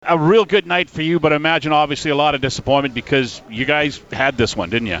a real good night for you, but I imagine obviously a lot of disappointment because you guys had this one,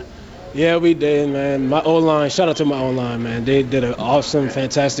 didn't you? Yeah, we did, man. My O-line, shout out to my O-line, man. They did an awesome,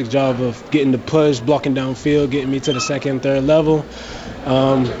 fantastic job of getting the push, blocking downfield, getting me to the second and third level.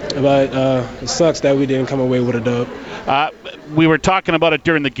 But it sucks that we didn't come away with a dub. We were talking about it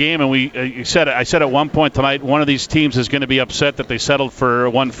during the game, and I said at one point tonight, one of these teams is going to be upset that they settled for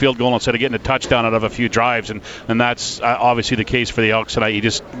one field goal instead of getting a touchdown out of a few drives, and that's obviously the case for the Elks tonight.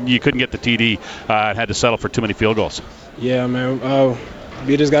 You couldn't get the TD and had to settle for too many field goals. Yeah, man.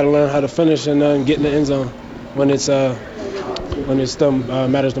 We just got to learn how to finish and get in the end zone when it still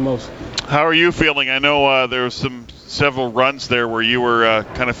matters the most. How are you feeling? I know there was several runs there where you were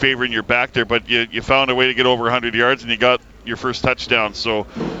kind of favoring your back there, but you found a way to get over 100 yards and you got your first touchdown. So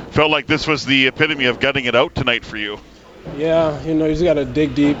felt like this was the epitome of gutting it out tonight for you. Yeah, you just got to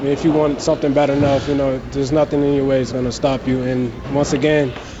dig deep. If you want something bad enough, there's nothing in your way that's going to stop you. And once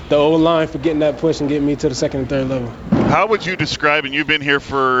again, the O-line for getting that push and getting me to the second and third level. How would you describe, and you've been here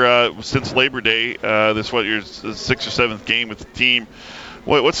for since Labor Day, your sixth or seventh game with the team,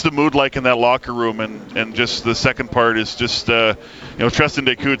 what's the mood like in that locker room? And just the second part is just, Tristan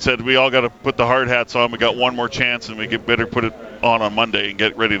Decoud said we all got to put the hard hats on. We got one more chance, and we better put it on Monday and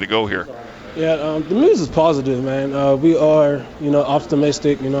get ready to go here. Yeah, the news is positive, man. We are,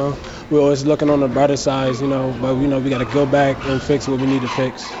 optimistic. We're always looking on the brighter side, but we got to go back and fix what we need to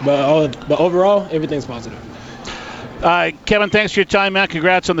fix. But overall, everything's positive. Kevin, thanks for your time, man.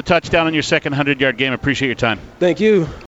 Congrats on the touchdown in your second 100-yard game. Appreciate your time. Thank you.